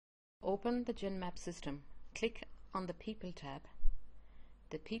Open the Genmaps system. Click on the People tab.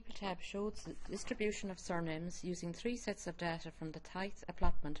 The People tab shows the distribution of surnames using 3 sets of data from the Tithe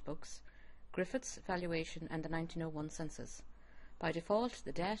Allotment books, Griffith's valuation and the 1901 census. By default,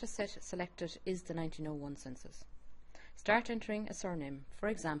 the data set selected is the 1901 census. Start entering a surname, for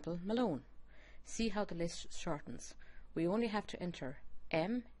example, Malone. See how the list shortens. We only have to enter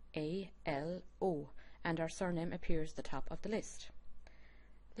M-A-L-O and our surname appears at the top of the list.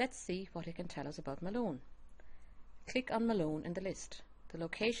 Let's see what it can tell us about Malone. Click on Malone in the list. The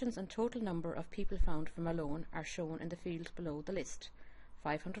locations and total number of people found for Malone are shown in the field below the list.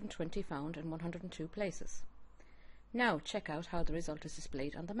 520 found in 102 places. Now check out how the result is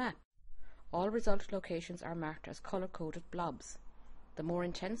displayed on the map. All result locations are marked as colour-coded blobs. The more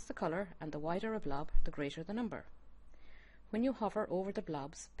intense the colour and the wider a blob, the greater the number. When you hover over the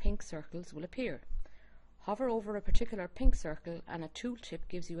blobs, pink circles will appear. Hover over a particular pink circle and a tooltip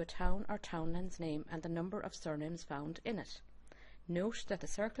gives you a town or townland's name and the number of surnames found in it. Note that the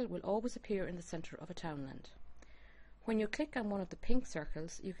circle will always appear in the centre of a townland. When you click on one of the pink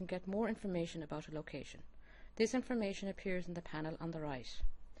circles, you can get more information about a location. This information appears in the panel on the right.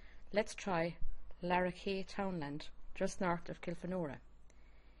 Let's try Larraquay Townland, just north of Kilfenora.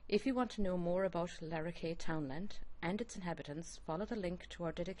 If you want to know more about Larraquay Townland and its inhabitants, follow the link to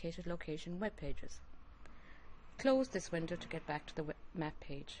our dedicated location web pages. Close this window to get back to the map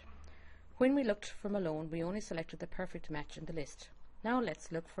page. When we looked for Malone, we only selected the perfect match in the list. Now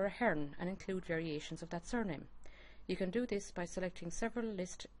let's look for a Hearn and include variations of that surname. You can do this by selecting several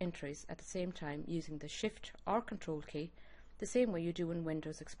list entries at the same time using the Shift or Control key, the same way you do in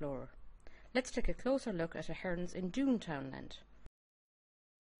Windows Explorer. Let's take a closer look at a Hearns in Doon Townland.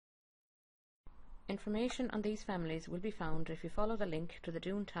 Information on these families will be found if you follow the link to the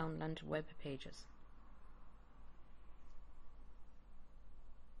Doon Townland web pages.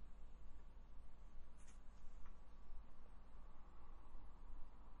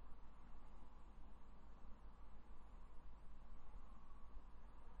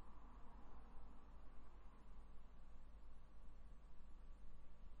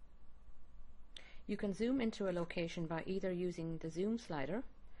 You can zoom into a location by either using the zoom slider,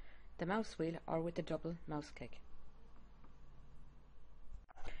 the mouse wheel, or with the double mouse click.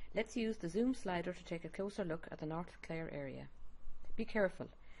 Let's use the zoom slider to take a closer look at the North Clare area. Be careful,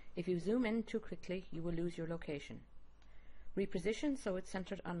 if you zoom in too quickly you will lose your location. Reposition so it's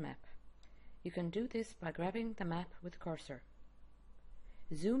centered on map. You can do this by grabbing the map with the cursor.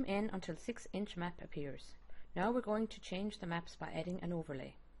 Zoom in until 6-inch map appears. Now we're going to change the maps by adding an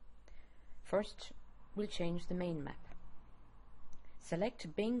overlay. First, we'll change the main map.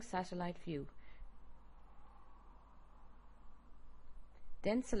 Select Bing Satellite View.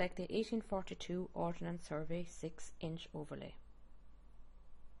 Then select the 1842 Ordnance Survey 6-inch overlay.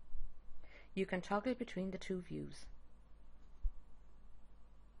 You can toggle between the two views.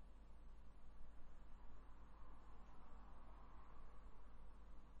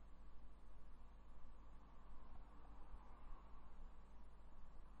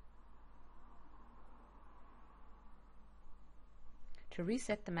 To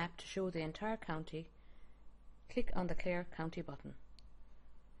reset the map to show the entire county, click on the Clare County button.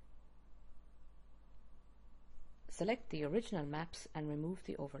 Select the original maps and remove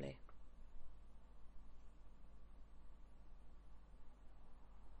the overlay.